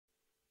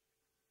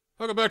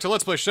Welcome back to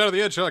Let's Play Shadow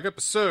the Hedgehog,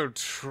 episode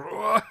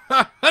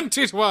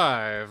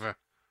 25.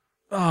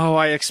 Oh,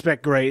 I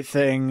expect great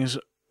things.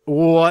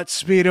 What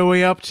speed are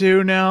we up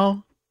to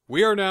now?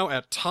 We are now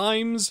at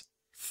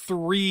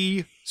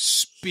 ×3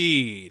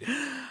 speed.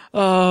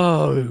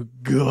 Oh,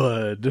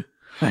 good.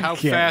 How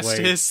fast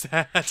is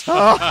that?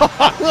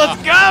 Oh,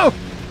 let's go!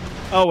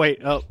 Oh,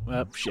 wait. Oh,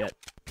 shit.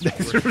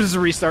 Just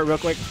restart real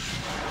quick.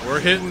 We're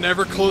hitting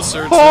ever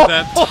closer to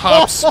that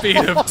top speed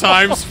of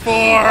 ×4.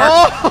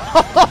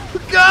 Oh,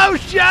 go,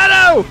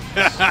 Shadow!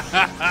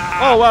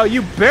 Oh, wow,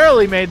 you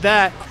barely made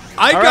that.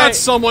 I got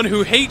someone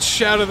who hates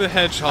Shadow the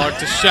Hedgehog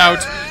to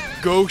shout,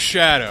 "Go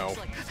Shadow."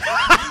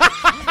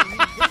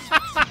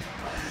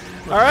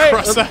 All right.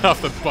 Cross that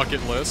off the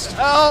bucket list.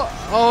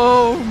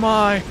 Oh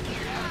my.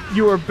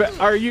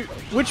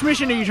 Which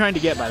mission are you trying to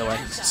get, by the way?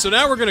 So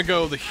now we're gonna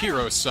go the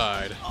hero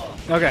side.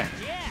 Okay.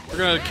 We're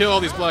gonna kill all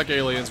these black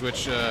aliens,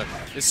 which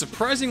is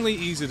surprisingly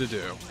easy to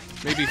do.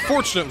 Maybe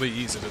fortunately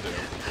easy to do.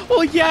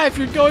 Well, yeah, if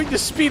you're going to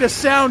speed of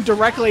sound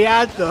directly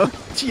at them,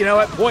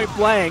 at point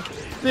blank,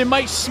 they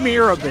might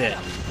smear a bit.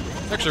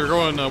 Actually, we're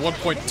going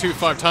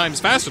 1.25 times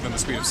faster than the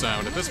speed of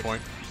sound at this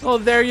point. Well,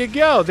 there you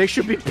go. They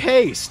should be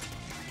paced.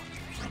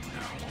 I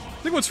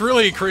think what's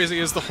really crazy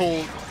is the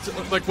whole,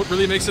 what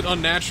really makes it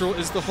unnatural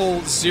is the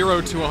whole 0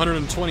 to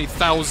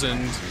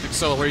 120,000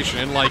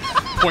 acceleration in,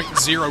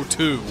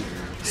 0.02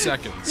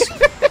 seconds.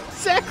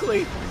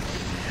 Exactly.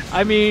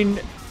 I mean,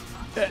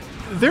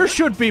 there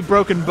should be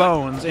broken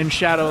bones in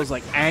Shadow's,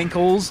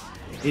 ankles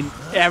in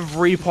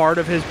every part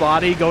of his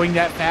body going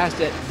that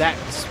fast at that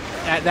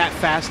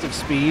fast of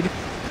speed.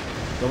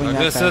 I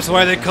guess that's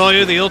why they call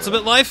you the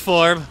ultimate life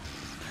form.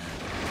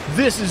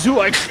 This is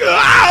who I...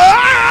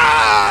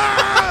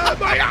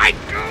 My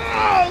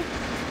ankle!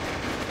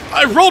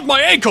 I rolled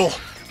my ankle!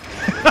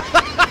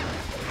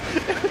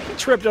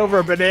 Tripped over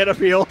a banana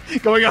peel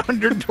going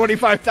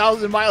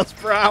 125,000 miles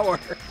per hour.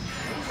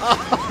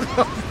 Oh,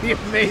 that would be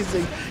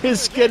amazing.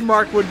 His skid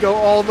mark would go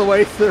all the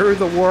way through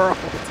the world.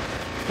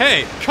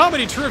 Hey,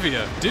 comedy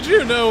trivia. Did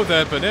you know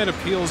that banana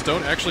peels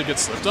don't actually get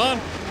slipped on?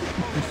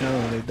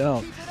 No, they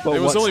don't. But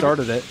what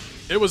started it?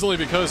 It was only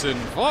because in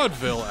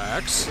vaudeville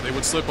acts, they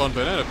would slip on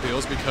banana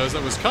peels because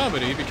that was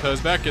comedy, because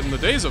back in the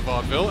days of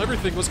vaudeville,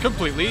 everything was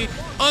completely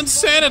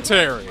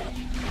unsanitary.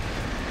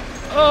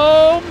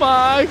 Oh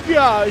my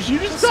gosh, you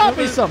just taught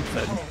me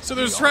something. So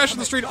there's trash in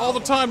the street all the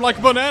time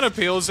like banana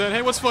peels, and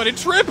hey, what's funny?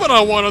 Tripping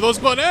on one of those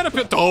banana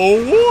peels.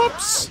 Oh,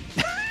 whoops!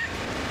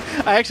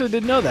 I actually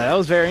didn't know that. That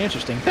was very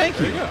interesting. Thank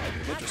you. There you go.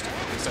 Interesting.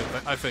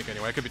 I think,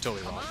 anyway. I could be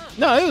totally wrong.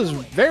 No, it was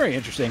very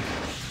interesting.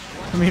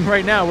 I mean,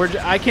 right now,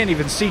 I can't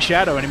even see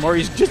Shadow anymore.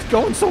 He's just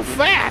going so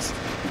fast.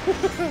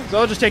 So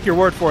I'll just take your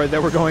word for it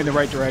that we're going the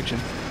right direction.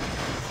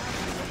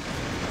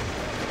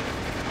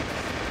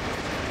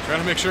 Trying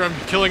to make sure I'm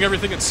killing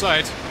everything in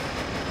sight.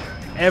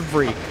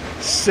 Every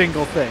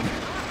single thing.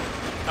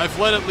 I've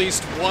let at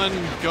least one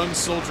gun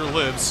soldier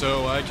live,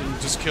 so I can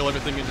just kill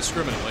everything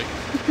indiscriminately.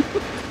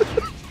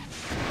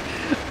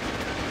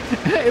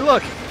 Hey,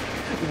 look.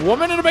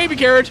 Woman in a baby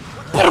carriage.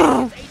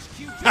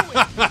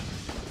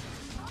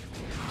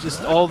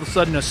 Just all of a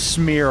sudden a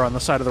smear on the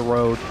side of the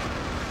road.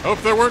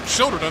 Hope there weren't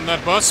children on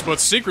that bus, but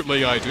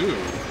secretly I do.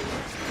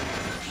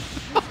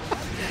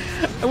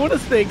 I want to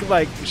think,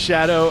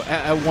 Shadow,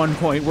 at one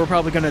point, we're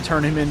probably going to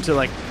turn him into,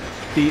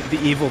 the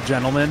evil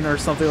gentleman or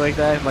something like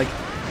that.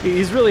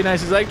 He's really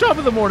nice. He's like, top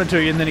of the morning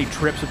to you, and then he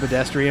trips a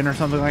pedestrian or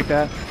something like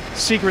that.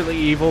 Secretly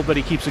evil, but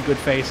he keeps a good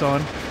face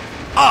on.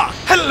 Ah,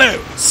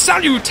 hello!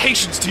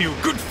 Salutations to you,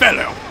 good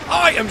fellow!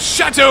 I am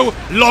Shadow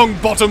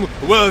Longbottom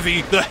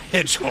Worthy the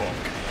Hedgehog.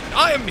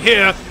 I am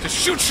here to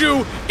shoot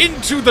you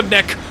into the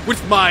neck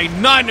with my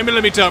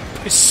 9mm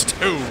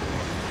pistol.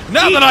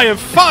 Now that I have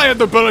fired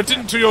the bullet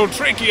into your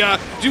trachea,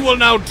 you will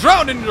now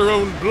drown in your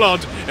own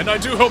blood, and I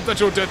do hope that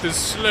your death is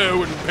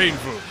slow and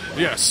painful.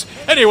 Yes.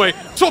 Anyway,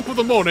 top of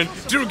the morning,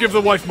 do give the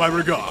wife my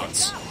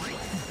regards.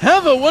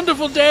 Have a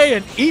wonderful day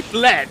and eat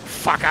lead,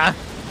 fucker.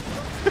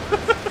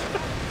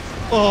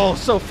 Oh,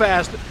 so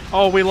fast.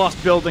 Oh, we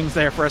lost buildings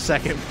there for a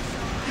second.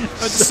 I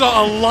just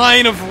saw a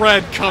line of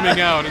red coming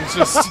out, and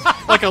just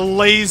like a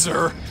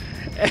laser.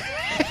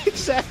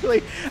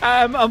 Exactly.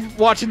 I'm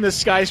watching this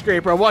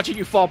skyscraper. I'm watching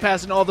you fall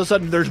past, and all of a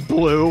sudden there's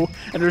blue,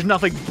 and there's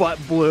nothing but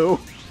blue.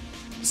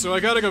 So I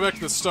gotta go back to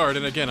the start,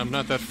 and again, I'm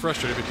not that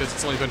frustrated because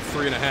it's only been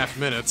 3.5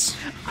 minutes.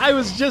 I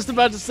was just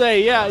about to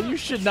say, yeah, you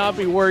should not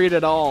be worried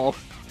at all.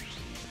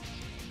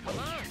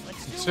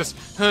 It's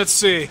just, let's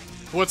see,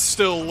 what's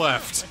still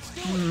left?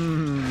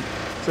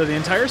 So the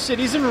entire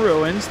city's in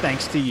ruins,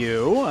 thanks to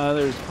you.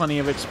 There's plenty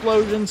of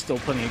explosions, still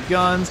plenty of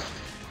guns.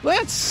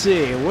 Let's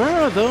see,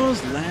 where are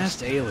those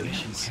last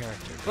aliens?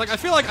 I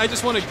feel like I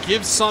just want to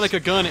give Sonic a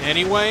gun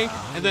anyway,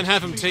 and then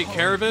have him take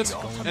care of it,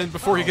 and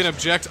before he can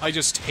object, I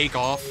just take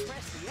off.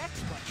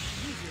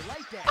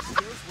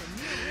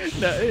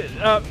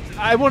 No,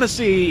 I want to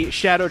see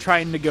Shadow try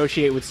and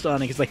negotiate with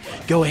Sonic. It's like,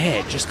 go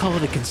ahead, just call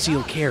it a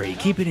concealed carry.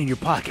 Keep it in your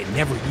pocket,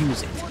 never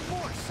use it.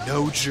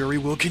 No jury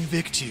will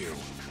convict you.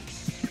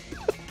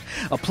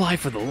 Apply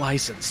for the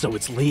license so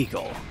it's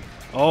legal.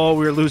 Oh,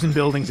 we're losing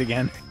buildings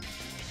again.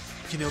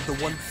 You know, the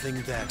one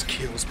thing that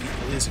kills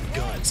people isn't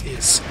guns,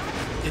 it's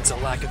a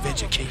lack of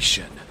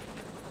education.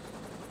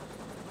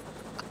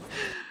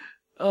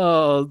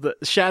 Oh, the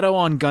Shadow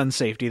on gun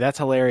safety. That's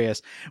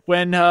hilarious.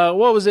 When,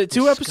 what was it,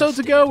 2 episodes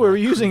ago, we were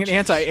using an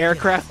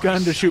anti-aircraft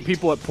gun to shoot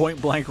people at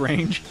point-blank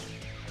range.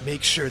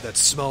 Make sure that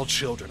small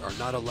children are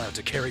not allowed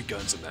to carry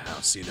guns in the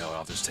house. You know,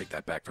 I'll just take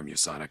that back from you,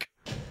 Sonic.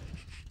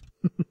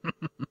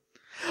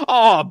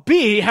 Oh,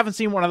 B, haven't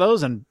seen one of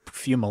those in a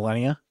few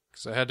millennia.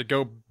 Because I had to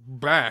go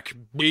back.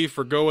 B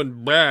for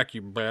going back,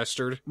 you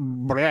bastard.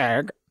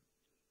 Brag.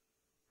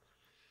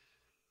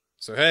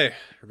 So hey,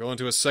 we're going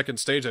to a second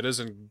stage that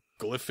isn't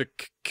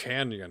Glyphic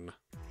Canyon.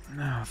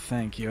 No,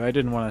 thank you. I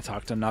didn't want to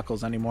talk to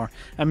Knuckles anymore.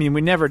 I mean,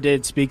 we never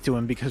did speak to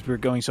him because we were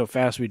going so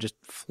fast we just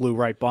flew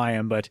right by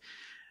him, but...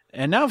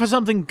 And now for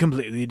something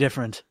completely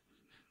different.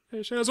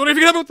 Hey, Shadow, what if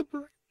you can help with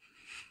the...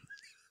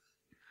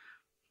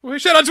 Hey,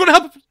 Shadow, I just want to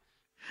help...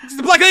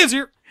 The Black Alien's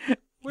here!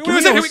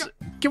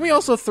 Can we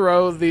also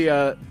throw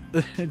the,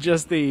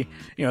 just the,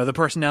 you know, the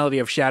personality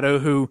of Shadow,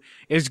 who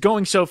is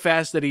going so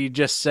fast that he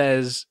just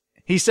says...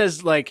 He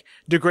says, like,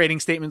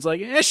 degrading statements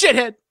like,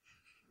 shithead!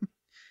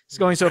 He's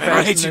going so fast.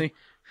 I hate you.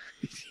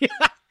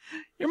 Yeah.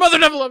 Your mother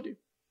never loved you.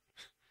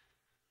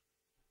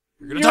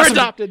 You're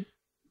adopted.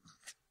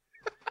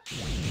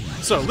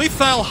 So,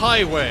 Lethal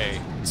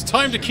Highway. It's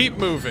time to keep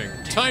moving.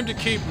 Time to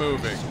keep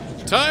moving.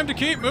 Time to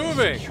keep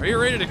moving. Are you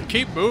ready to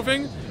keep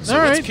moving? So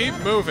All right. Let's keep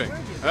moving.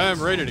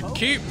 I'm ready to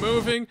keep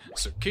moving,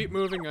 so keep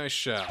moving I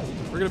shall.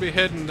 We're gonna be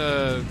heading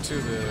to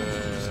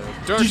the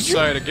dark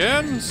side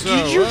again, so...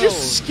 Did you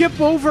just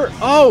skip over?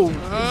 Oh,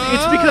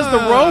 it's because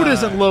the road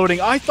isn't loading.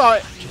 I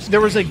thought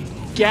there was a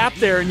gap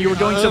there and you were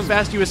going so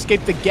fast you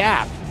escaped the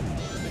gap. I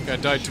think I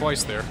died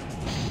twice there.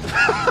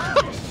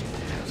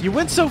 You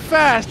went so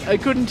fast, I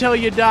couldn't tell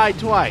you died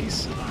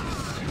twice.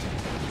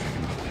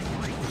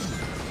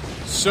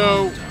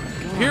 So,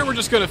 here we're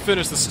just gonna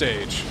finish the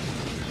stage.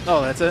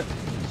 Oh, that's it?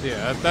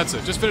 Yeah, that's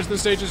it. Just finish the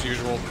stage as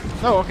usual.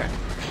 Oh, okay.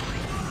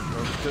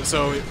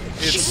 So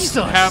it's Jesus.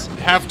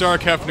 half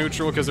dark, half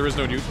neutral, because there is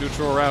no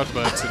neutral route,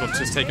 but it'll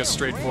just take us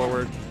straight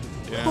forward.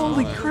 Yeah,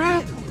 Holy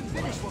crap!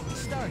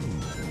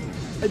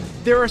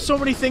 There are so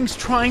many things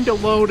trying to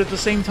load at the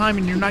same time,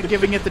 and you're not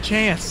giving it the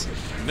chance.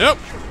 Nope.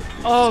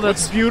 Oh,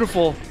 that's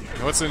beautiful.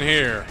 What's in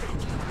here?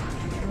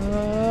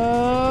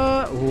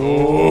 Oh,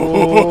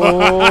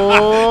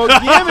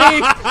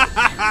 gimme!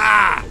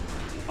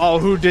 Oh,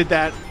 who did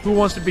that? Who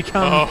wants to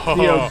become,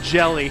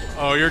 jelly?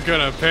 Oh, you're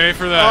gonna pay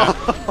for that.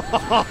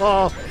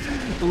 Oh,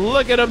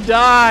 look at him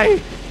die!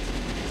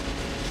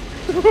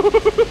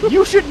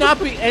 You should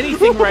not be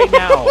anything right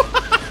now.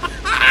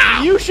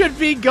 You should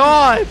be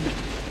gone.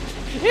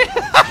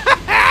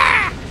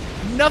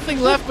 Nothing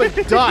left but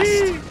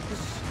dust.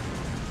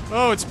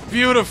 Oh, it's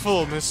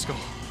beautiful, Miskel.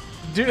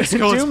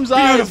 Doom's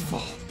eyes,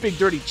 big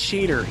dirty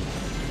cheater.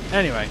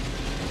 Anyway,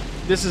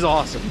 this is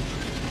awesome.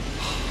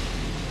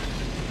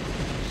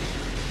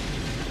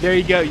 There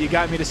you go. You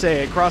got me to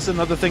say it. Cross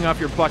another thing off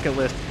your bucket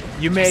list.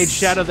 You made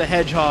Shadow the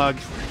Hedgehog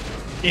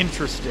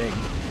interesting.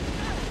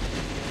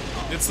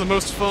 It's the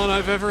most fun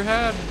I've ever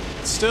had.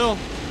 Still.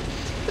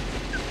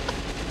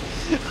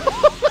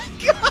 Oh my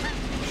god!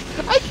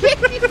 I can't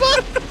keep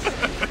up!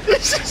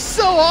 This is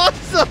so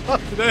awesome!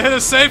 Did I hit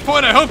a save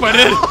point? I hope I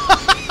did.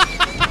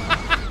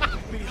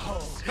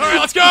 Alright,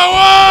 let's go!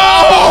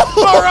 Whoa!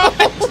 Alright!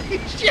 Holy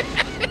shit!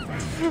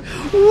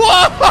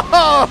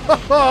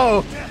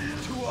 Whoa!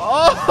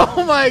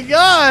 Oh my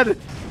god!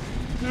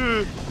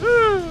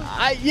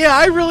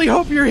 I really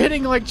hope you're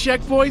hitting like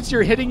checkpoints,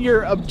 you're hitting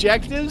your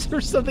objectives or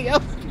something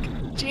else.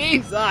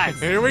 Jesus!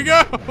 Here we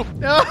go!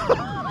 No!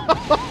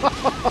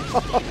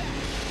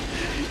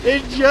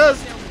 It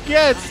just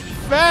gets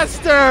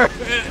faster!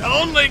 It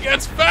only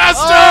gets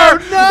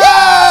faster!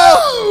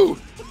 Oh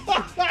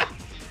no!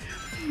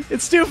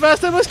 It's too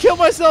fast, I must kill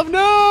myself,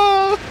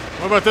 no!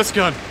 What about this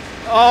gun?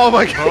 Oh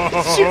my god,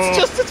 it shoots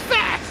just as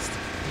fast!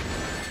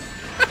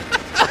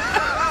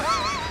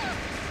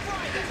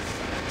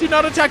 Do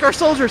not attack our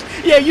soldiers!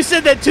 Yeah, you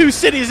said that 2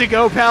 cities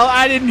ago, pal,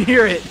 I didn't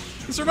hear it.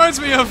 This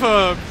reminds me of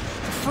a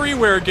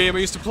freeware game I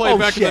used to play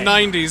back in the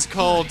 90s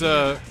called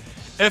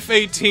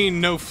F-18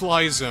 No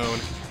Fly Zone.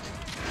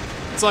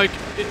 It's like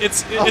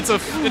it's a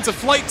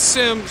flight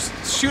sim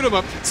shoot 'em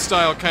up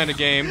style kind of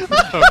game.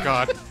 Oh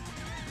god.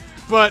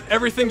 But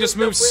everything just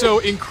moves so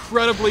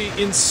incredibly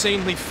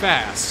insanely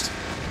fast.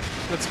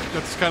 That's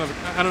kind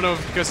of, I don't know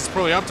if because it's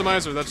poorly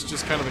optimized or that's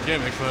just kind of the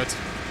gimmick, but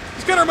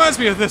it kind of reminds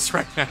me of this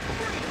right now.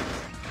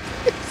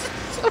 It's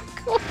so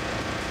cool.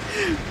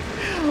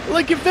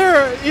 Like if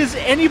there is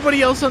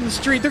anybody else on the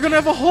street, they're gonna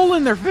have a hole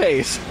in their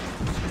face.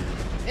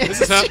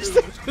 This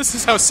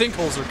is how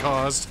sinkholes are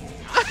caused.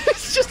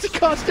 It's just a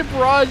constant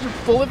barrage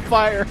of bullet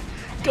fire,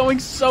 going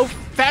so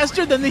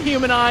faster than the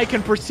human eye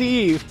can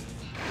perceive.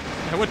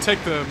 I would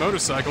take the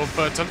motorcycle,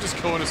 but I'm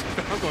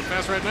going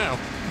fast right now.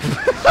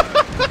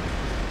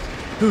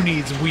 Who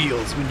needs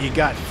wheels when you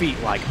got feet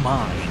like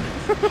mine?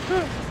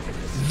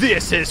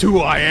 This is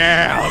who I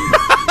am.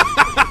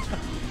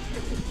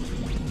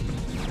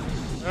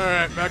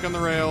 Alright, back on the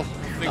rail. I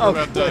think we're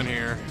about done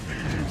here.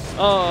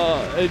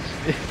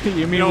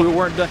 You mean we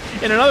weren't done?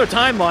 In another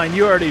timeline,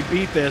 you already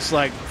beat this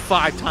like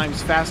 5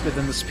 times faster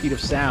than the speed of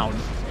sound.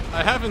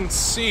 I haven't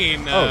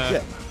seen. Oh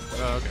shit.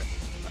 Okay.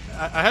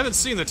 I haven't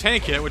seen the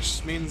tank yet,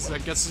 which means I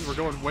guess we're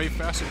going way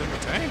faster than the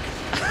tank.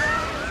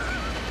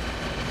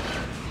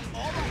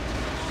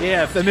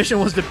 Yeah, if the mission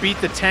was to beat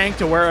the tank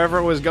to wherever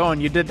it was going,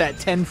 you did that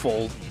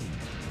tenfold.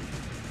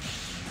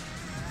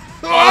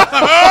 Oh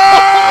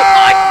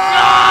my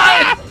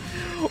god!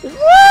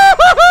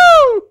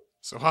 Woohoo!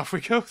 So off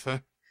we go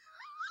then.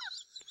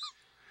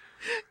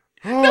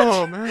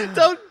 Oh man!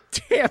 Don't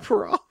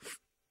tamper off.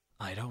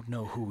 I don't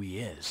know who he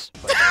is,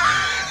 but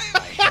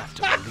I have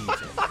to believe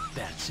him.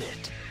 That's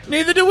it.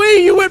 Neither do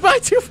we. You went by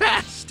too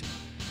fast.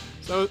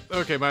 So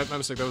okay, my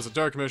mistake. That was a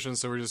dark mission,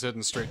 so we're just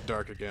heading straight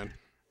dark again.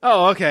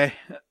 Oh, okay.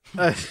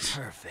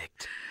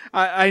 Perfect.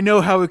 I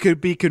know how it could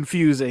be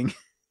confusing.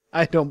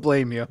 I don't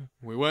blame you.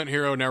 We went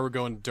hero, now we're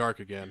going dark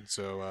again.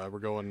 So we're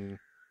going.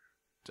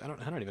 I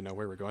don't even know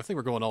where we're going. I think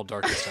we're going all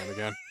dark this time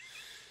again.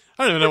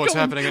 I don't even know what's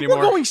happening anymore.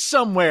 We're going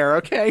somewhere,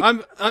 okay?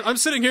 I'm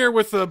sitting here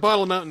with a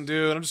bottle of Mountain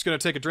Dew, and I'm just gonna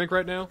take a drink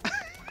right now.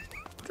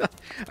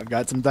 I've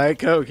got some Diet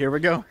Coke. Here we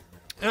go.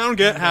 I don't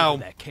get how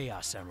that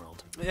Chaos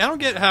Emerald. I don't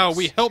get how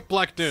we help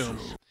Black Doom,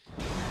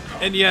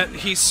 and yet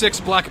he 6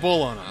 Black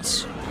Bull on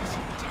us.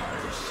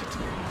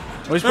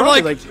 Well, he's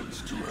probably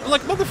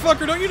like,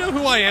 motherfucker, don't you know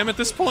who I am at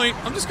this point?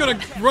 I'm just gonna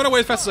run away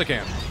as fast as I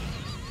can.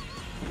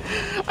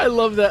 I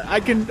love that.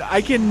 I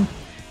can,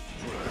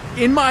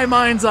 in my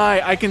mind's eye,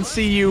 I can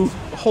see you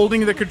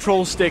holding the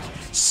control stick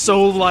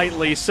so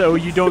lightly so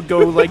you don't go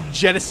like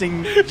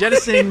jettisoning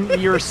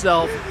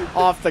yourself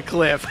off the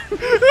cliff.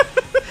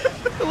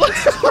 Look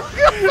how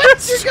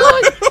fast you're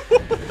going!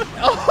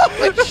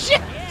 Oh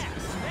shit!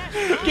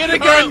 Get a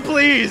gun,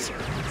 please!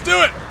 Let's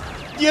do it!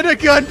 Get a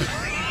gun, please!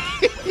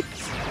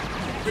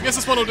 I guess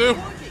this one will do.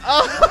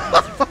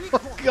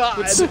 Oh god!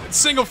 It's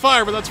single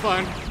fire, but that's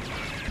fine.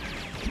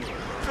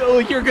 Oh,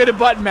 you're good at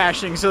button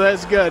mashing, so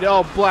that's good.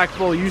 Oh, Black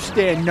Bull, you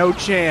stand no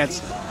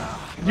chance.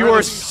 You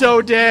are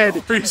so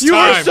dead. You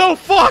are so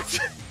fucked.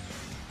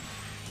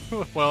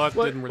 Well, that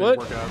didn't really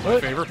work out in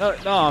my favor.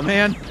 Oh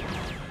man.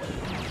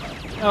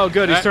 Oh,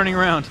 good. He's turning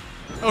around.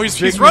 Oh,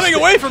 he's running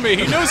away from me.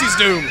 He knows he's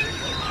doomed.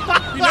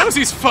 He knows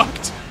he's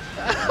fucked.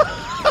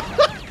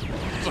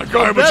 It's like,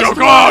 I'm a joke.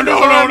 Oh, no.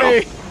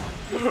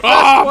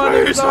 Ah,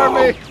 please,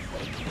 army.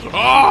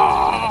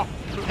 Ah.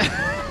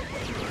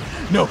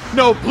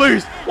 No,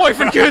 please.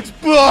 Wife and kids.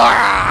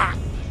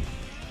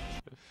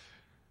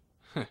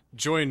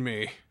 Join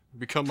me.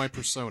 Become my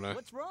persona.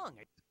 What's wrong?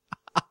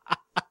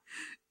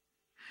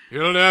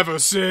 You'll never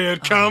see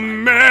it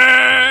coming.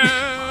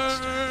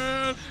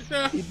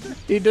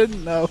 He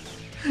didn't know.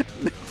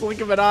 Blink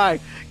of an eye.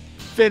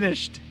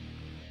 Finished.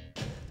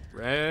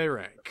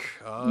 Rank.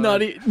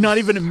 Not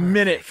even a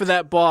minute for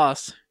that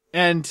boss.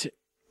 And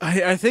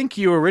I think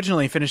you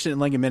originally finished it in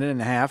like a minute and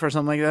a half or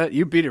something like that.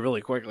 You beat it really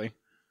quickly.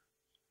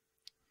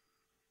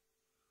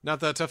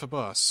 Not that tough a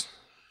boss.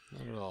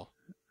 Not at all.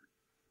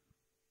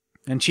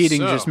 And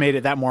cheating just made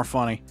it that more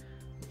funny.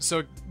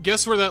 So,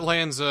 guess where that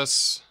lands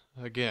us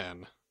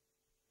again?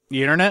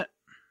 The internet?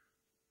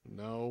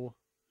 No.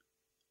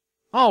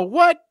 Oh,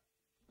 what?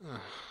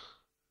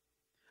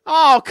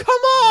 Oh,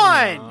 come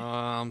on!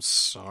 I'm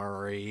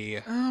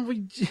sorry. Oh, we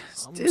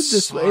just did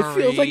this one. It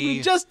feels like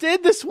we just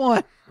did this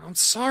one. I'm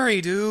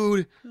sorry,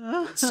 dude.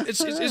 It's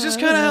just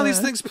kind of how these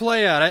things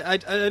play out. I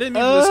didn't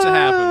mean for this to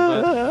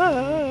happen,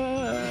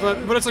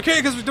 but it's okay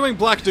because we're doing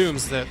Black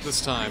Dooms this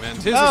time, and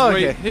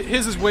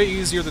his is way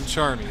easier than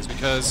Charmy's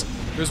because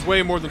there's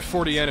way more than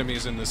 40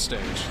 enemies in this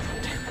stage.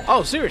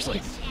 Oh,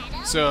 seriously?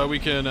 So we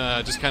can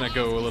just kind of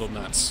go a little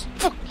nuts.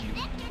 Fuck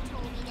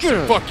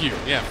you. Fuck you.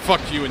 Yeah,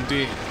 fuck you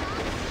indeed.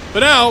 But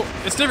now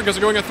it's different because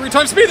we're going at 3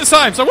 times speed this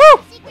time. So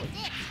woo!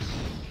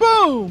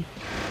 Boom!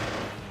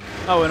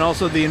 Oh, and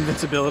also the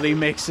invincibility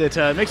makes it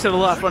a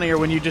lot funnier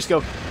when you just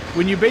go,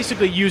 when you're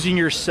basically using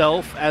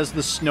yourself as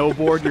the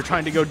snowboard. You're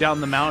trying to go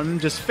down the mountain,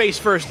 just face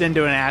first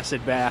into an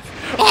acid bath.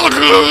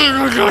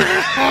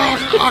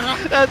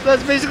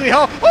 That's basically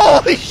how.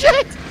 Holy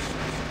shit!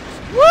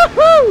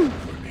 Woohoo!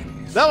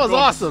 That was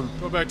awesome.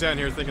 Go back down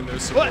here thinking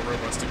there's some more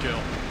robots to kill.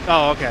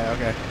 Oh, okay.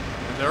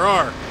 And there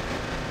are.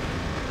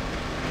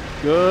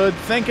 Good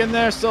thinking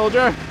there,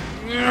 soldier.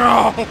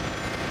 No.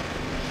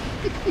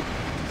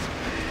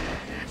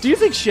 Do you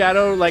think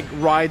Shadow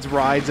rides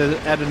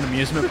at an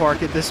amusement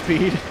park at this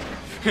speed?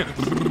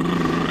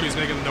 He's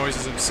making the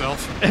noises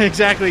himself.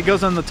 Exactly. He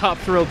goes on the Top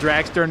Thrill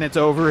Dragster and it's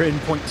over in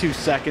 0.2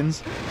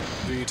 seconds.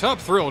 The Top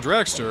Thrill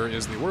Dragster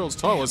is the world's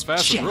tallest,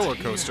 fastest roller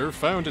coaster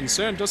found in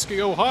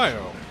Sandusky,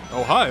 Ohio.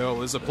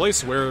 Ohio is a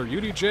place where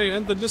UDJ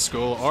and the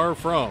Niskel are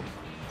from.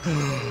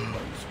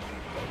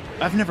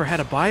 I've never had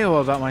a bio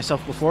about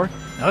myself before.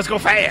 Now let's go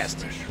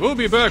fast! We'll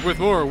be back with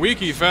more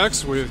wiki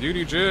facts with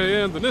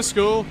UDJ and the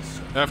Niskel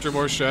after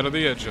more Shadow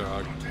the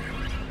Edgehog.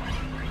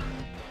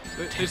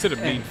 They said a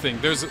mean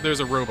thing. There's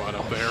a robot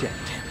up there.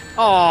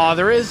 Oh,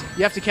 there is?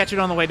 You have to catch it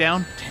on the way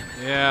down?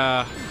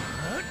 Yeah.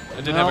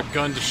 I didn't have a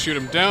gun to shoot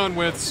him down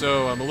with,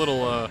 so I'm a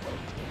little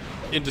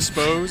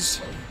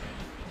indisposed.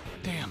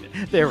 Damn.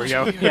 There we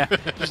go. Yeah.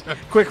 Just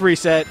quick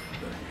reset.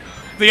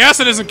 The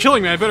acid isn't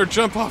killing me. I better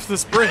jump off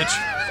this bridge.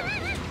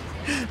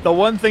 The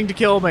one thing to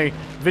kill me,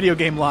 video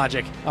game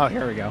logic. Oh,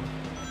 here we go.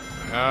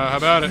 How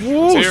about it?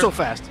 Woo, so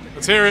fast.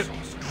 Let's hear it.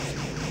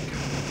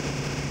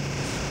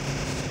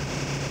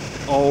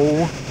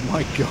 Oh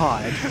my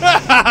god.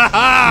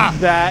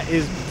 That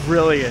is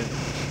brilliant.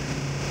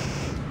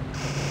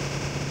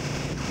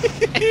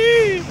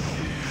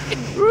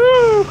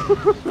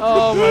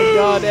 Oh my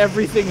god,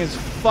 everything is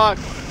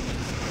fucked.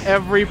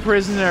 Every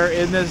prisoner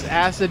in this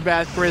acid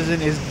bath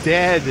prison is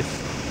dead.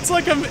 It's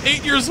like I'm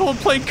 8 years old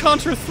playing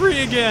Contra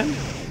 3 again.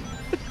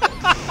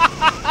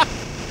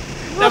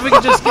 Now we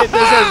can just get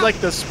this as like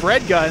the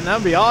spread gun.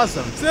 That'd be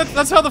awesome. See,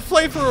 that's how the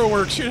flamethrower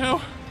works, you know?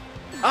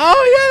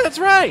 Oh yeah, that's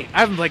right. I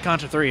haven't played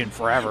Contra 3 in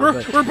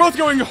forever. We're both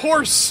going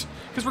hoarse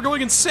because we're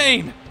going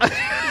insane.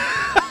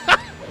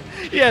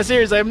 Yeah,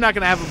 seriously, I'm not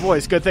gonna have a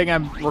voice. Good thing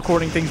I'm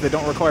recording things that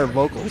don't require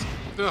vocals.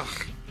 Ugh.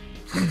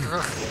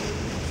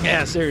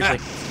 Yeah, seriously.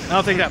 I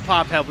don't think that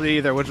pop helped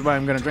either, which is why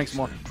I'm gonna drink some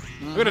more.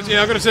 I'm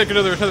gonna take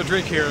another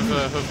drink here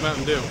of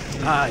Mountain Dew.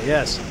 Ah,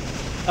 yes.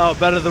 Oh,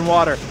 better than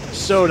water.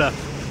 Soda,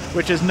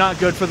 which is not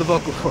good for the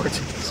vocal cords,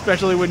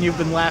 especially when you've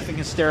been laughing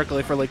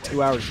hysterically for like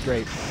 2 hours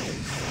straight.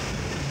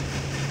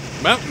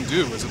 Mountain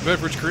Dew is a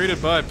beverage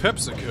created by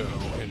PepsiCo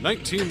in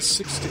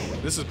 1960.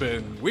 This has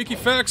been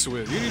WikiFacts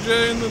with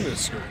UDJ and the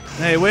Mystery.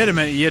 Hey, wait a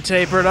minute. You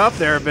tapered up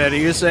there a bit. Are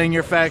you saying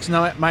your facts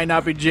might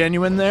not be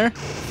genuine there?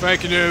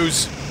 Fake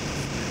news.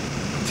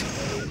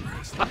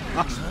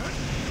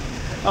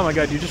 Oh my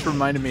god, you just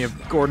reminded me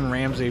of Gordon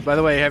Ramsay. By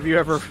the way, have you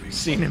ever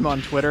seen him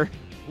on Twitter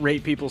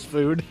rate people's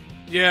food?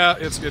 Yeah,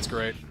 it's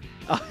great.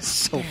 Oh,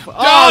 so fun.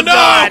 Oh, no!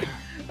 God!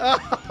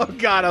 Oh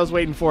god, I was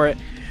waiting for it.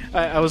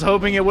 I was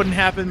hoping it wouldn't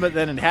happen, but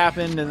then it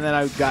happened, and then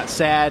I got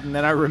sad, and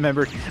then I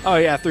remembered, oh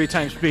yeah, 3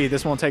 times speed,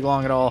 this won't take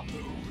long at all.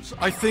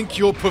 I think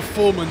your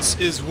performance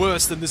is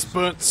worse than this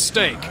burnt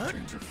steak.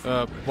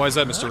 Why is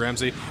that, Mr.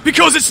 Ramsey?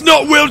 Because it's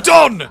not well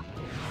done!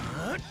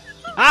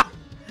 Ah!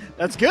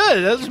 That's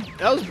good.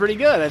 That was pretty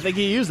good. I think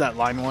he used that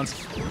line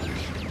once.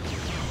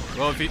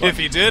 Well, if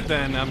he did,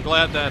 then I'm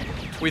glad that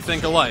we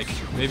think alike.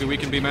 Maybe we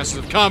can be masters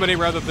of comedy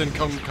rather than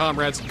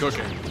comrades in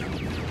cooking.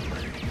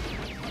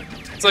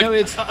 It's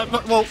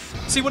like, well,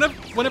 see,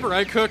 whenever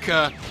I cook,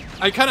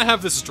 I kind of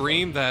have this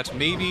dream that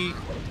maybe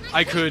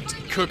I could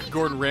cook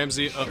Gordon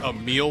Ramsay a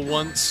meal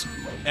once,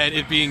 and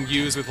it being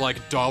used with,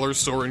 like, dollar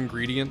store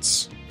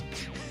ingredients.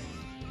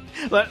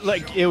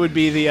 Like, it would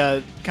be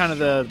the, kind of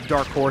the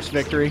dark horse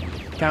victory.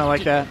 Kind of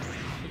like that.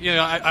 You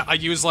know, I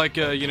use, like,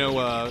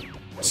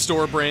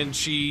 store-brand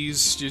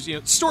cheese, just,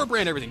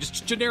 store-brand everything,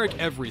 just generic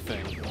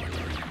everything.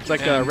 It's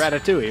like a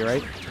Ratatouille,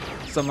 right?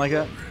 Something like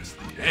that?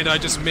 And I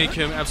just make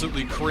him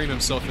absolutely cream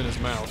himself in his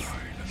mouth.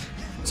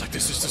 It's like,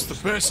 this is just the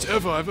best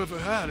ever I've ever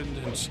had, and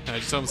I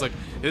just sounds like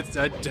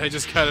I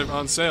just got it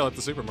on sale at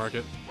the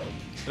supermarket,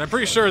 and I'm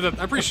pretty sure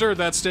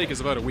that steak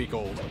is about a week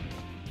old.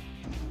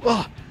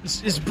 Oh,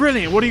 it's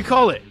brilliant. What do you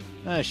call it?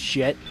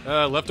 Shit.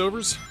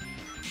 Leftovers.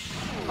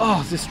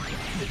 Oh,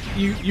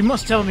 you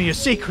must tell me your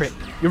secret,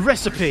 your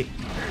recipe.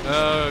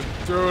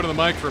 Throw it in the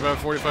mic for about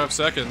 45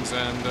 seconds,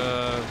 and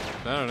I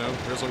don't know,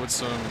 drizzle with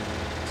some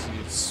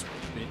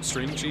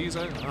string cheese.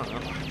 I don't know.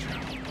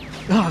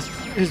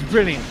 Oh, it's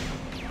brilliant.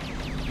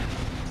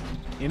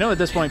 You know, at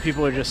this point,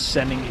 people are just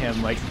sending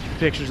him like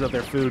pictures of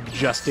their food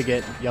just to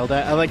get yelled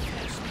at. I like,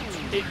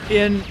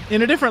 in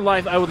a different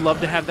life, I would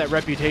love to have that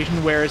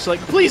reputation where it's like,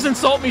 please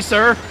insult me,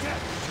 sir.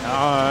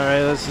 All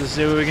right, let's just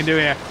see what we can do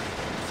here.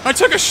 I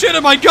took a shit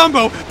in my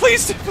gumbo.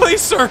 Please,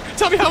 sir,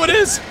 tell me how it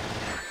is.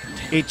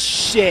 It's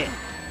shit.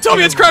 Tell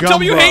me it's crap. Tell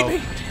me you hate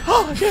me.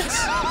 Oh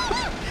yes.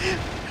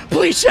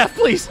 Please, chef,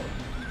 please.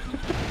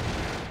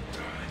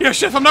 Yeah,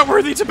 chef, I'm not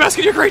worthy to bask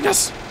in your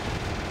greatness.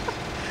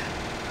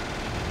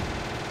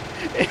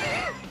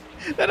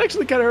 That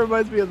actually kind of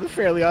reminds me of the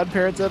Fairly Odd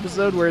Parents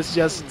episode where it's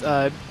just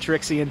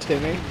Trixie and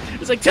Timmy.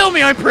 It's like, tell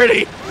me I'm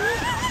pretty.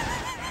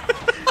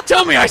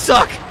 Tell me I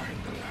suck.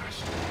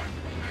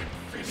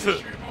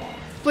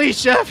 Please,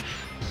 chef.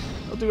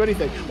 I'll do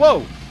anything.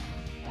 Whoa.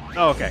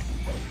 Oh, okay.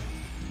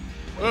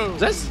 Whoa.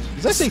 Does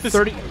that say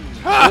 30?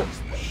 Ah!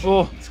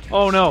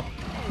 Oh no.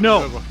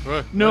 No.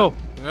 No.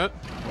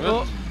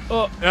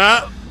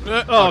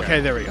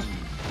 Okay, there we go.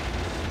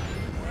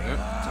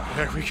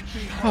 There we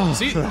go.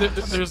 See,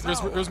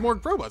 there's more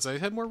robots. I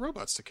had more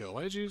robots to kill.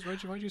 Why'd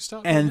you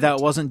stop? And that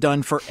wasn't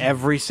done for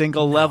every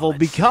single level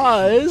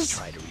because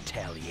Try to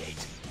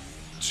retaliate.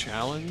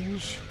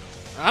 Challenge?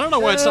 I don't know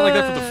why it's not like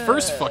that for the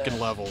first fucking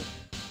level.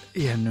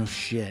 Yeah, no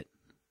shit.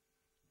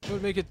 It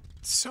would make it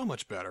so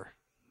much better.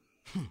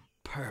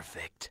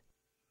 Perfect.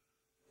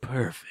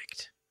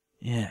 Perfect.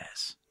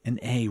 Yes, an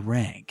A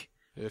rank.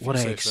 If What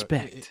you I say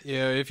expect. So.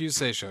 Yeah, if you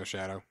say so,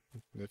 Shadow.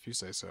 If you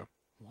say so.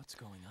 What's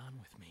going on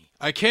with me?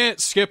 I can't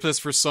skip this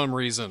for some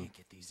reason.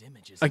 Get these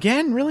images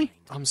Again, really?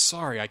 I'm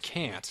sorry, I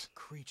can't.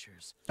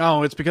 creatures.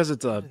 Oh, it's because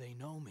it's How a do they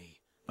know me?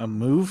 a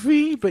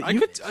movie, but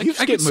you've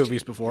skipped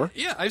movies before.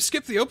 Yeah, I've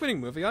skipped the opening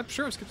movie. I'm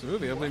sure I've skipped the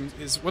movie. I mean,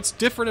 what's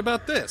different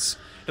about this?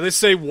 And they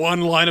say one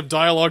line of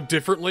dialogue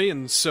differently,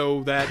 and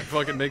so that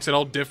fucking makes it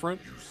all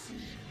different.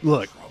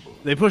 Look,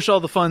 they push all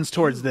the funds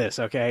towards this,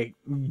 okay?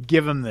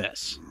 Give them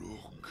this.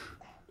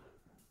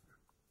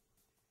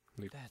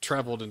 They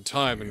traveled in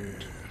time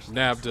and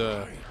nabbed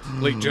a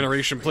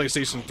late-generation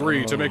PlayStation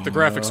 3 to make the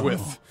graphics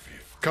with.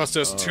 Cost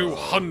us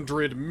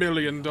 $200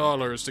 million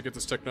to get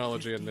this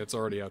technology, and it's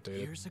already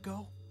outdated. Years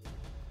ago?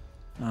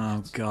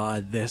 Oh,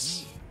 God,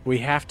 this... We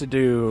have to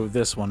do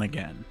this one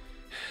again.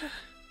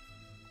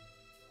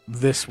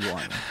 This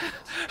one.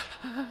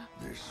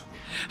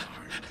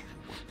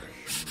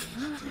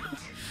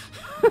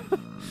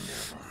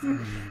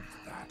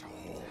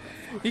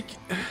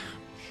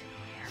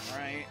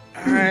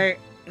 Alright.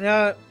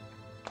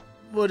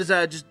 What is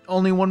that? Just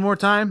only one more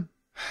time?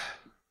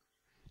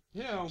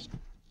 You know,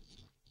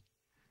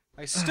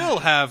 I still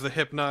have the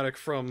hypnotic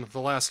from the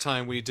last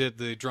time we did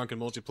the drunken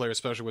multiplayer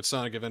special with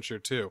Sonic Adventure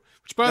 2.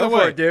 Which, by the Go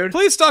way, for it, dude.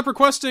 please stop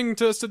requesting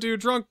us to do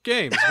drunk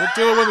games. We'll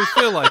do it when we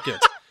feel like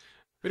it.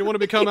 We don't want to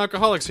become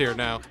alcoholics here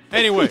now.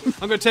 Anyway,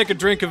 I'm going to take a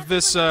drink of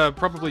this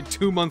probably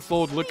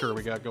 2-month-old liquor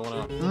we got going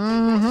on.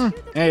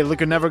 Mm-hmm. Hey,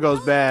 liquor never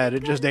goes bad.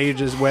 It just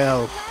ages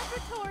well.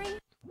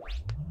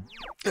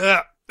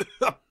 Oh,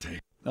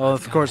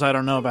 of course I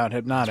don't know about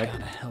hypnotic.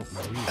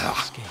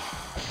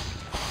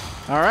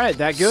 Alright,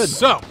 that good.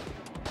 So,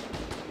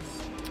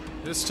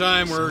 this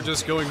time we're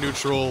just going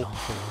neutral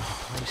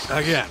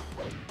again.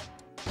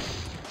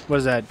 What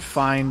is that?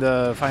 Find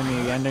the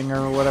ending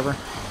or whatever?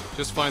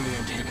 Just find the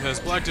ending,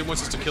 because Blackton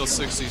wants us to kill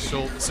 60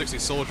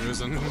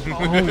 soldiers, and...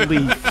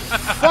 Holy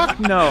fuck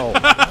no!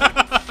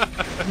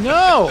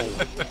 No!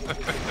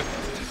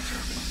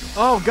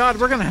 Oh god,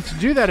 we're gonna have to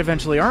do that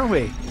eventually, aren't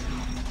we?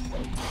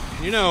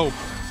 You know,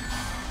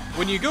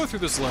 when you go through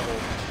this level,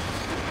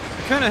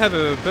 you kind of have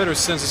a better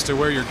sense as to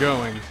where you're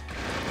going.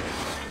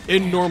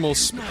 In normal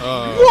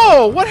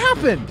Whoa! What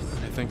happened?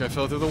 I think I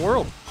fell through the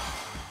world.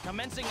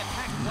 Commencing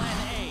attack plan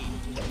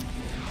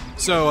A.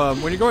 So,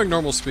 when you're going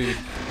normal speed,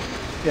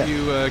 Yeah.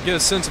 you get a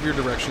sense of your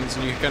directions,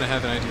 and you kind of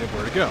have an idea of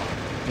where to go.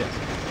 Yes.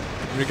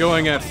 When you're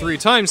going at 3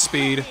 times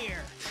speed,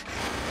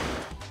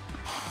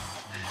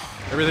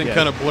 everything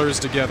kind of blurs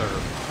together.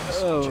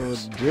 Oh,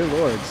 dear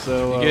lord.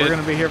 So, we're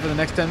gonna be here for the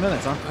next 10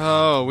 minutes, huh?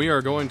 Oh, we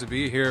are going to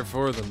be here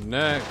for the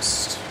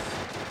next...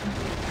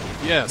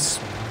 Yes.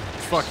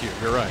 Fuck you,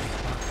 you're right.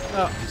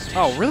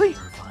 Oh, really?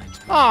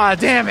 Aw,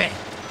 damn it!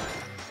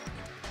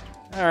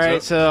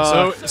 Alright,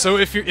 so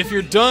if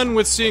you're done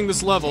with seeing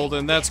this level,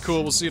 then that's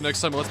cool. We'll see you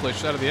next time on Let's Play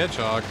Shadow the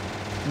Hedgehog.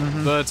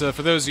 But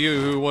for those of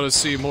you who want to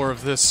see more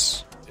of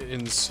this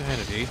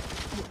insanity,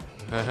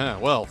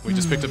 well, we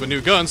just picked up a new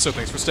gun, so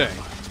thanks for staying.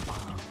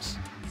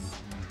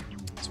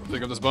 So we'll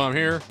pick up this bomb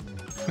here.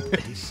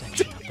 Just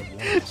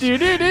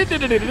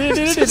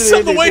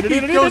the way he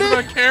goes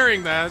about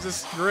carrying that is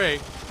just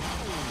great.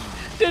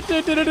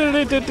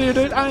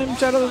 I'm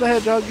Shadow the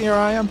Hedgehog, here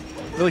I am.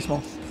 Really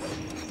small.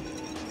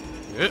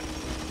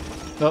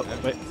 Oh,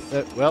 wait.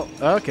 Well,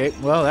 okay.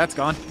 Well, that's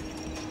gone.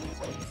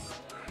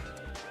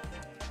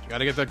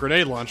 Gotta get that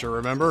grenade launcher,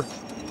 remember?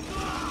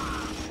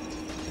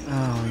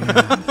 Oh,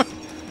 yeah.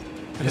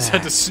 I just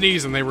had to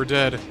sneeze and they were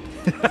dead.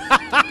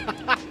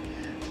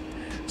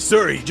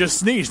 Sir, he just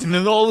sneezed and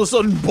then all of a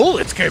sudden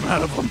bullets came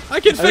out of him. I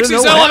can fix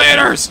these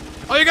elevators!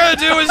 All you gotta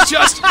do is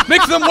just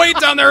make them wait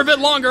down there a bit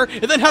longer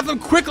and then have them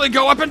quickly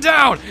go up and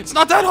down! It's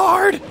not that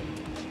hard!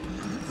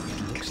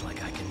 Looks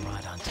like I can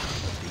ride on top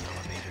of the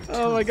elevator.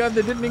 Oh my god,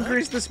 they didn't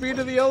increase the speed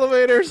of the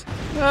elevators.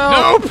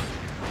 No. Nope!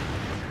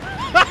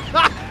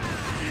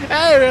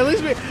 Hey, at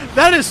least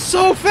that is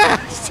so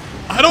fast!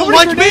 I don't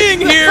like being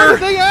here!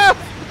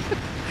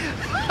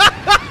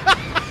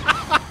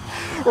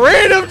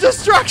 Random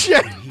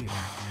destruction!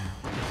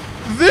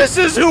 This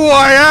is who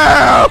I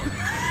am!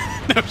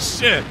 No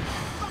shit.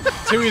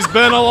 That's who he's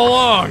been all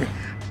along.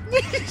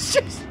 He's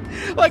just,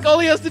 like, all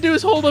he has to do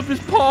is hold up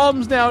his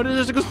palms now, and it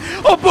just goes,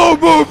 oh, boom,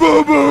 boom,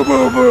 boom, boom,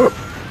 boom, boom.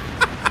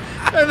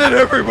 And then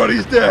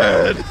everybody's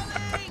dead.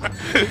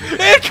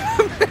 That's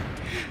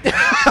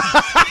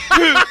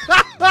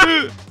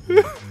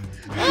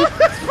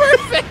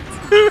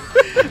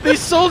perfect. These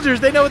soldiers,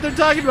 they know what they're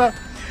talking about.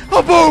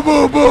 Oh, boom,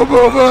 boom, boom,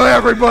 boom, boom,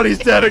 everybody's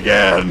dead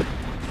again.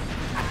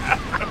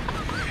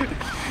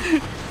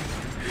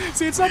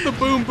 See, it's not the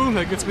boom boom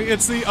that gets me,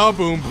 it's the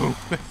boom boom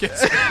that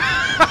gets me.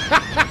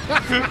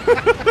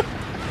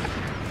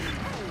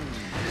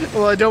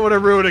 Well, I don't want to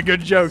ruin a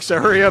good joke, so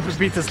hurry up and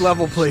beat this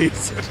level,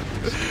 please.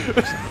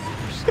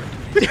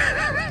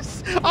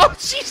 Oh,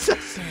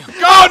 Jesus!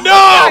 Oh, no!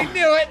 I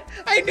knew it!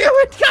 I knew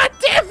it! God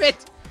damn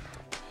it!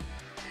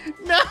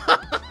 No!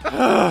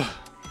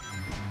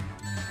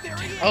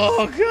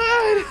 Oh,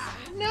 God!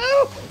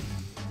 No!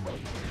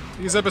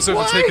 These episodes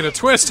have taken a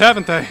twist,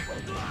 haven't they?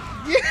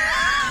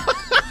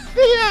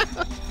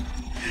 Yeah.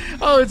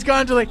 Oh, it's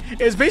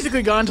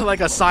basically gone to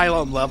like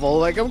asylum level.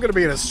 Like, I'm gonna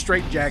be in a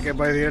straitjacket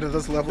by the end of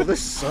this level.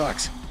 This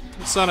sucks.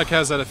 Sonic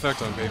has that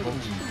effect on people.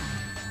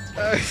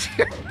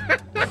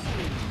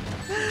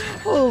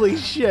 Holy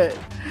shit.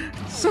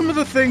 Some of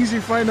the things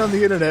you find on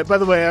the internet. By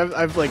the way,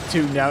 I've like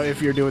tuned out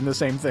if you're doing the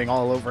same thing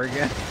all over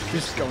again.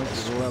 Just going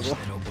through the level.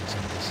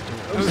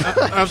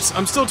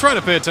 I'm still trying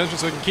to pay attention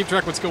so I can keep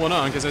track of what's going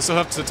on, because I still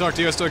have to talk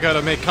to you, I still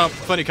gotta make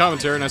funny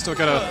commentary, and I still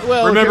gotta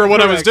remember what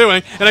I was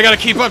doing, and I gotta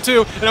keep up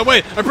too, and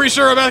wait, I'm pretty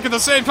sure I'm back at the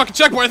same fucking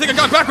checkpoint, I think I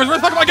got backwards, where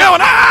the fuck am I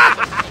going?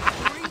 Ah!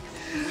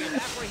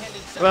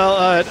 Well,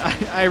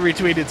 I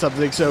retweeted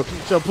something, so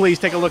please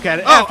take a look at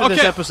it after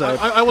this episode.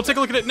 I will take a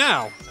look at it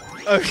now.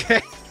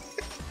 Okay.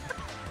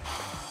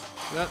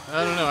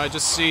 I don't know, I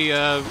just see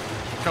a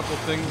couple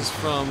things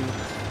from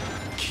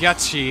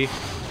Kyachi.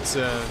 It's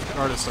an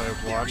artist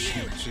I've watched.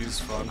 She's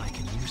fun.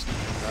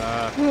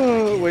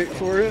 Wait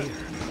for it.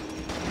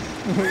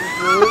 Wait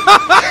for it.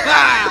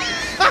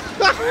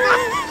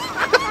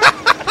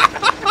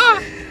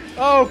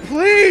 Oh,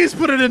 please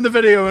put it in the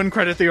video and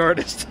credit the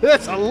artist.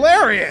 That's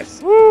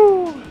hilarious.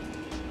 Woo!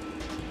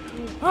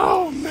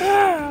 Oh,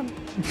 man.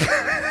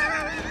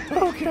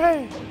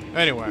 Okay.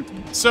 Anyway,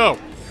 so,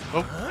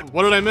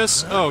 what did I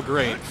miss? Oh,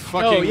 great.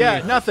 Fucking. Oh,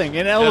 yeah, nothing.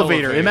 An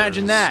elevator. elevators.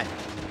 Imagine that.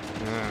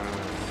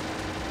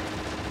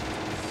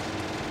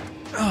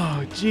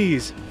 Oh,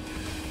 jeez.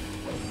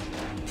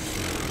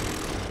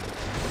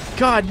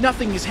 God,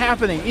 nothing is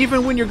happening.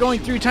 Even when you're going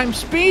 3 times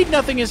speed,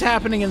 nothing is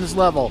happening in this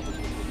level.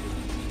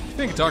 I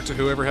think talk to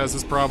whoever has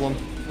this problem.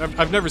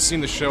 I've never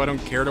seen the show. I don't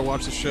care to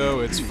watch the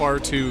show. It's far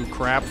too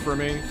crap for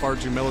me. Far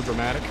too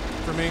melodramatic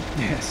for me.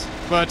 Yes.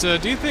 But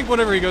do you think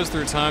whenever he goes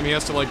through time, he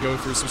has to like go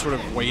through some sort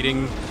of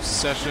waiting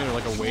session or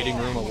like a waiting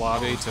room, a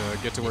lobby to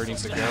get to where he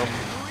needs to go?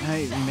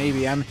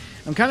 Maybe. I'm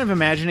kind of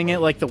imagining it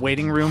like the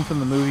waiting room from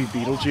the movie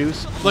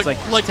Beetlejuice. It's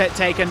like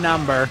take a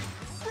number.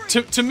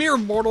 To mere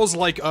mortals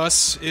like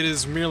us, it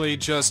is merely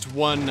just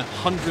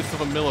 1/100th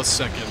of a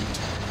millisecond.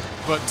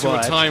 But to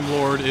a Time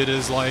Lord, it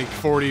is like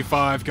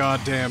 45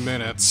 goddamn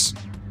minutes.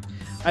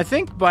 I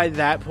think by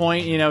that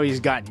point, you know, he's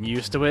gotten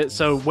used to it,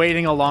 so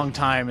waiting a long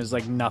time is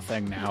like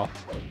nothing now.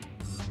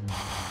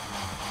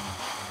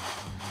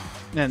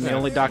 And the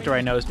only doctor I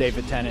know is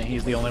David Tennant.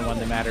 He's the only one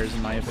that matters,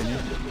 in my opinion.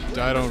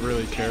 I don't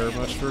really care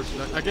much for...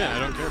 Again, I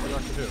don't care for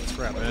Doctor Who. It's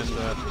crap.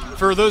 And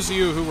for those of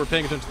you who were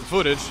paying attention to the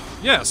footage,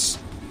 yes,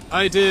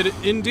 I did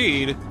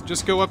indeed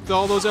just go up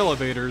all those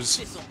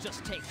elevators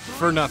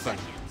for nothing.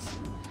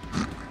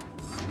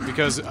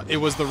 Because it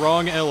was the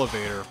wrong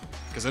elevator.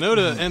 Because I know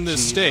to end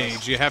this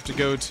stage, you have to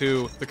go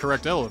to the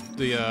correct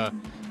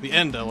the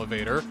end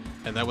elevator,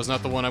 and that was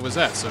not the one I was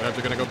at. So I'm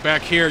gonna go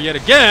back here yet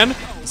again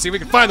and see if we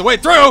can find the way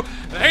through.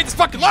 And I hate this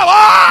fucking level.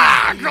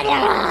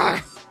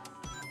 Ah!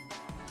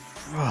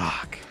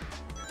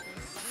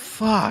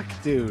 Fuck,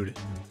 dude.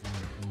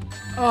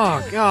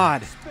 Oh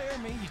God.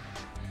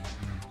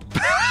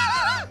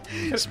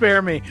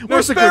 Spare me.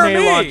 Where's the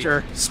grenade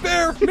launcher?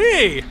 Spare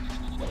me!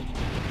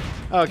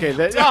 Okay,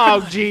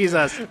 oh,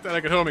 Jesus. Then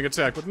I could homing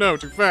attack, but no,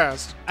 too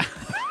fast.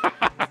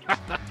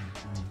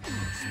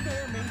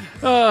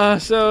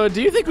 So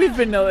do you think we've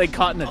been like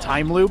caught in a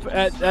time loop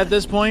at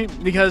this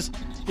point? Because,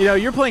 you know,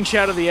 you're playing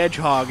Shadow the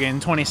Hedgehog in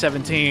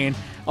 2017.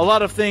 A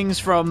lot of things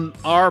from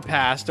our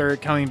past are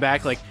coming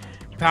back, like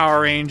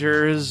Power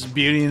Rangers,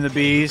 Beauty and the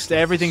Beast.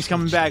 Everything's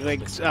coming back.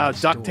 Like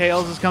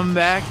DuckTales is coming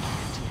back.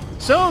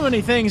 So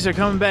many things are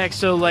coming back.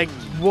 So, like,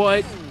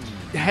 what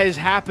has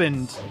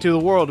happened to the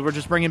world? We're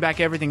just bringing back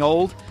everything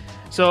old.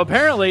 So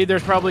apparently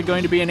there's probably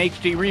going to be an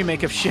HD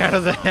remake of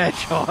Shadow the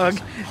Hedgehog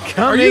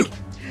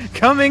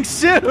coming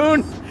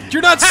soon.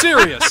 You're not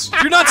serious.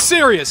 You're not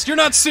serious. You're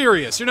not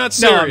serious. You're not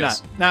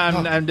serious. No, I'm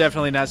not. No, I'm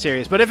definitely not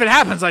serious. But if it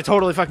happens, I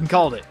totally fucking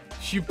called it.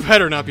 You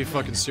better not be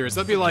fucking serious.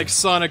 That'd be like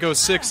Sonic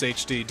 06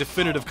 HD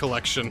Definitive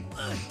Collection.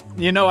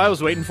 You know, I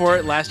was waiting for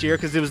it last year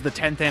because it was the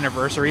 10th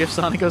anniversary of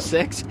Sonic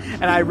 06,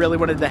 and I really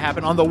wanted it to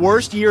happen. On the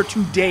worst year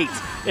to date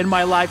in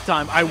my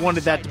lifetime, I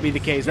wanted that to be the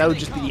case. That would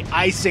just be the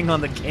icing on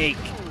the cake.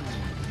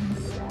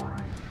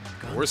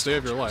 Worst day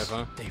of your life,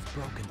 huh?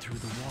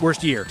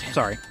 Worst year,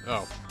 sorry.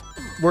 Oh.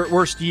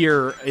 Worst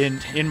year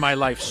in my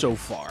life so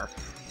far.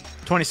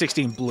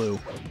 2016 blew.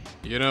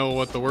 You know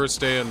what the worst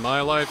day in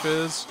my life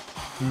is?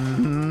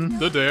 Mm-hmm.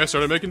 The day I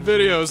started making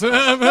videos.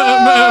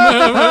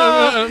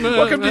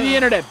 Welcome to the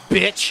internet,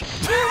 bitch.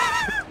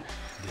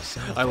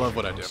 I love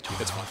what I do.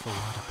 It's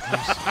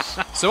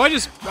fun. So I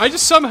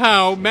just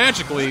somehow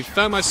magically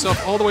found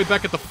myself all the way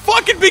back at the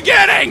fucking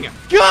beginning.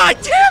 God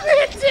damn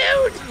it,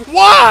 dude!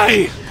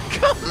 Why?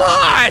 Come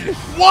on!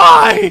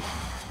 Why?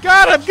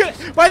 God, I'm good.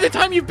 By the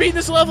time you beat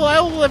this level, I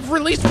will have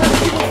released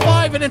Resident Evil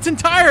 5 in its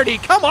entirety.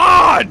 Come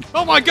on!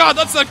 Oh my God,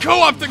 that's that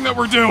co-op thing that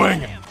we're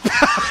doing.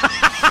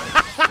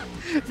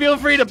 Feel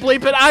free to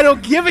bleep it. I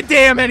don't give a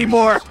damn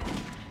anymore.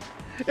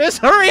 Just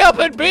hurry up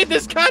and beat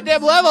this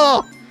goddamn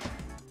level.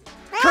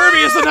 Kirby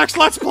is the next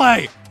Let's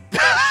Play.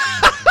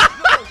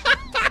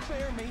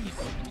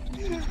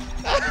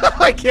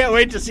 I can't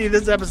wait to see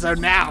this episode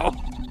now.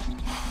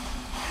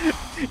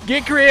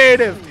 Get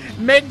creative.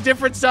 Make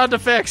different sound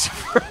effects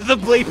for the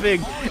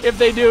bleeping if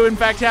they do in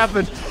fact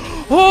happen.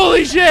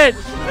 Holy shit!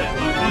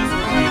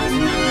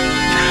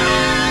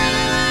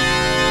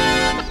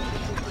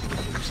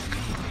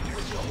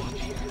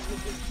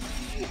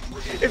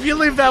 If you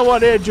leave that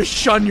one in, just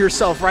shun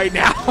yourself right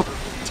now.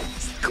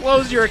 Just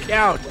close your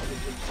account.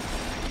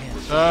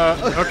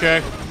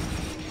 Okay.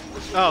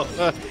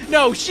 Oh,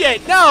 no,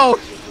 shit, no!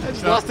 I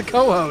just lost the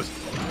co-host.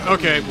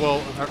 Okay,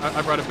 well,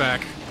 I brought it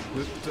back.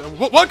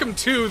 Welcome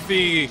to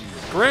the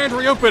grand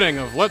reopening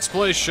of Let's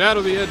Play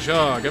Shadow the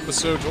Hedgehog,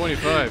 episode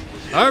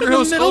 25. I'm your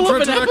host,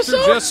 Ultra Director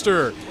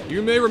Jester.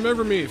 You may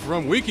remember me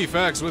from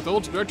WikiFacts with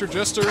Ultra Director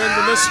Jester and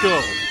the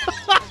Niskel.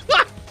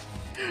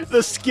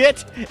 The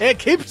skit, it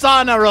keeps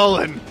on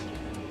a-rolling.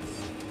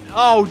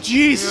 Oh,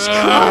 Jesus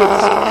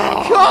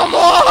Christ. Come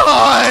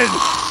on!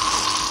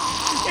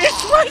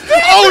 It's right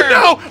there! Oh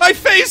no! I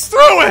phased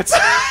through it!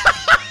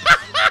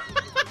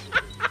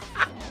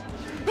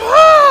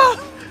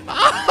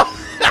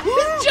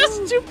 It's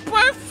just too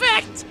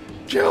perfect!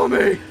 Kill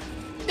me!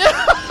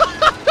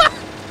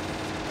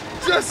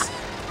 Just!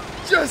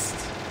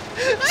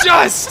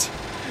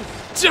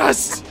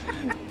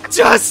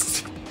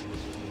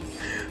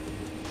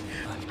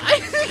 I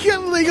think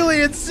I'm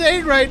legally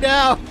insane right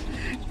now.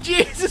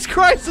 Jesus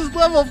Christ, this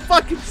level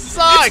fucking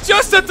sucks! It's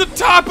just at the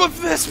top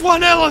of this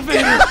one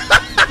elevator!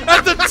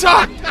 At the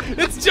top!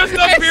 It's just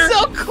up here!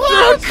 So Through a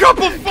close!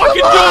 couple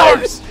fucking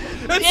doors!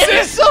 That's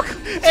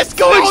it! It's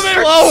going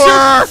Elevator, slower!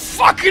 shoot the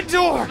fucking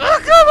door!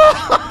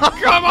 Oh,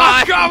 come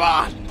on! Come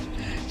on!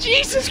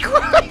 Jesus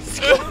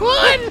Christ, come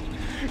on!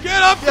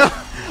 Get up!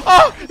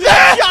 Oh,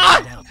 thank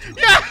God!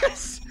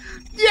 Yes!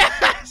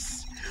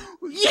 Yes!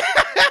 Yes!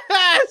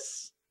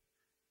 Yes!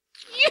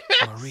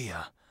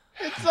 Maria,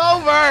 It's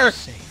over!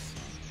 safe.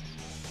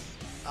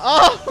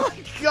 Oh my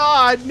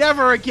God!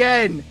 Never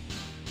again!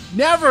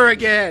 Never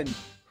again!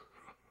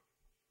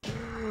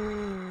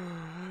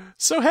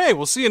 So hey,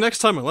 we'll see you next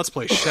time on Let's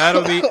Play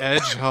Shadow the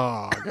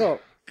Edgehog. Oh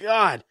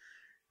God!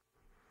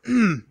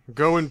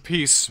 Go in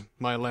peace,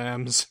 my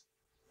lambs.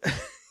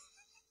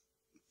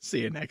 See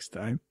you next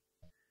time.